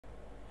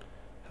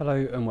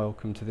Hello and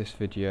welcome to this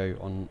video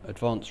on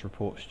Advanced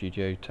Report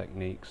Studio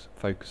techniques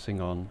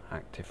focusing on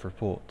active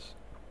reports.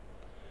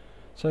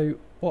 So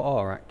what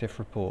are active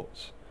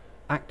reports?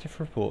 Active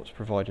reports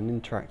provide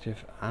an interactive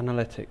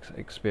analytics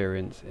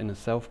experience in a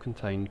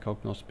self-contained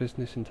Cognos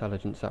business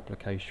intelligence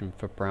application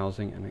for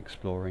browsing and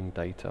exploring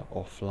data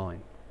offline.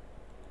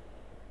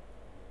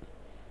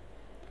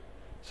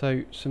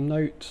 So some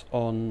notes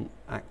on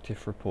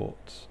active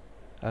reports.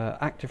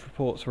 Active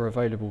reports are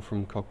available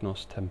from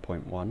Cognos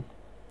 10.1.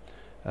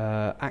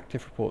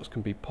 Active reports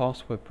can be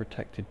password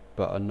protected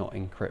but are not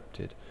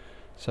encrypted.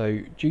 So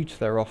due to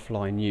their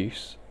offline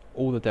use,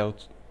 all the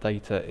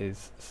data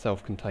is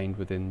self-contained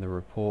within the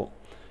report.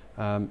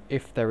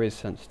 If there is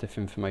sensitive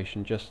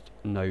information, just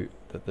note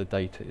that the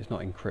data is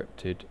not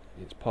encrypted,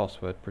 it's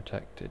password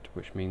protected,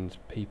 which means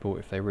people,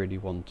 if they really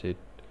wanted,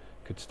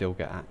 could still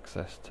get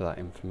access to that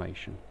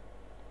information.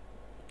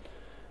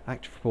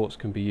 Active reports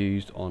can be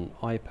used on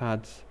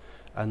iPads,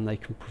 and they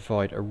can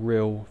provide a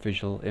real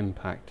visual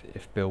impact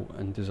if built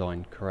and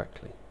designed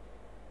correctly.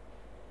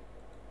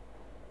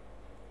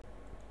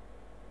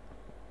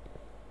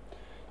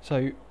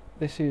 So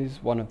this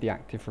is one of the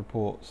active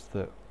reports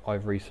that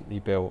I've recently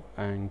built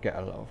and get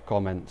a lot of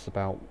comments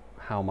about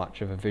how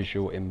much of a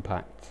visual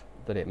impact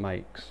that it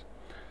makes.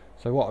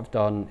 So what I've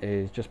done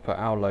is just put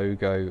our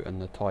logo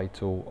and the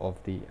title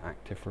of the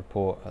active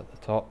report at the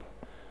top.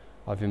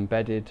 I've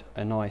embedded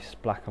a nice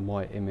black and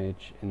white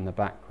image in the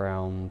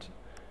background,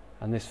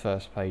 and this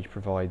first page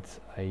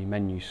provides a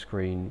menu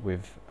screen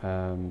with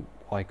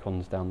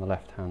icons down the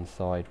left hand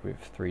side with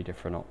 3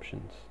 different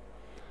options.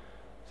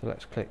 So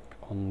let's click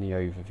on the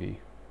overview.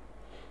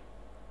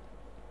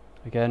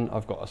 Again,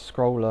 I've got a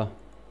scroller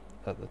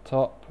at the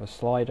top, a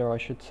slider I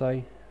should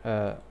say,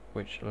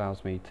 which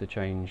allows me to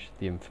change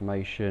the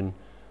information.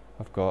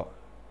 I've got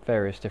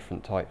various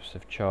different types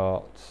of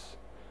charts,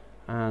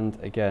 and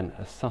again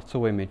a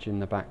subtle image in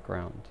the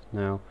background.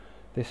 Now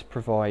this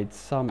provides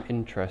some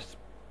interest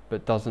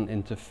but doesn't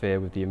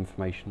interfere with the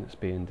information that's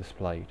being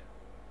displayed.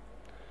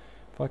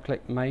 If I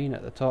click main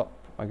at the top,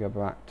 I go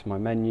back to my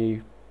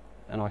menu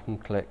and I can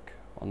click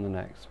on the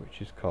next,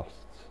 which is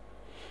costs.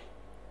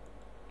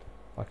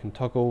 I can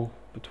toggle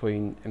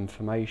between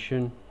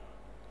information,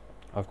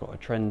 I've got a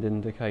trend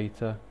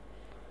indicator,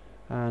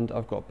 and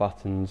I've got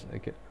buttons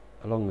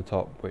along the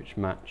top which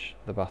match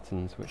the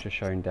buttons which are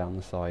shown down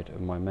the side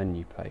of my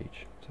menu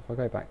page. So if I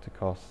go back to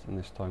costs and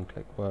this time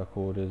click work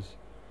orders,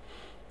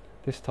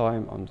 this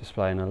time I'm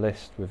displaying a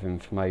list with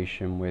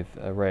information with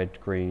a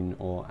red, green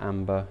or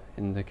amber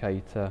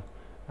indicator,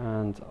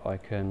 and I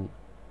can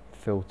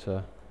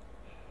filter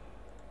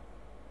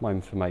my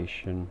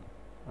information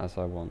as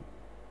I want.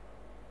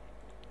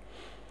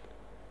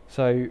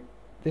 So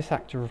this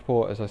active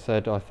report, as I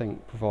said, I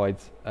think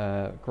provides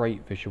a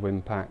great visual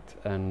impact,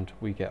 and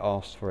we get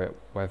asked for it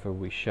whether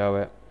we show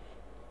it.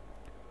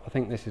 I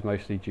think this is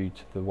mostly due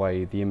to the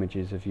way the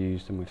images are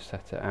used and we've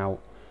set it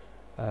out.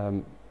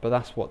 But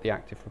that's what the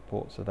active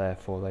reports are there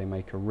for. They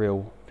make a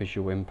real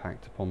visual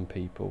impact upon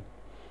people.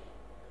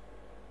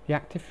 The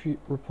active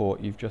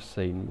report you've just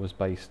seen was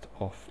based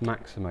off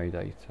Maximo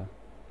data.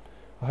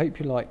 I hope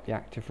you liked the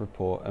active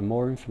report, and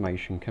more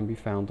information can be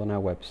found on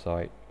our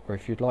website, or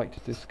if you'd like to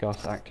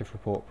discuss active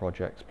report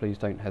projects, please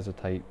don't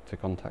hesitate to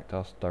contact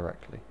us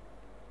directly.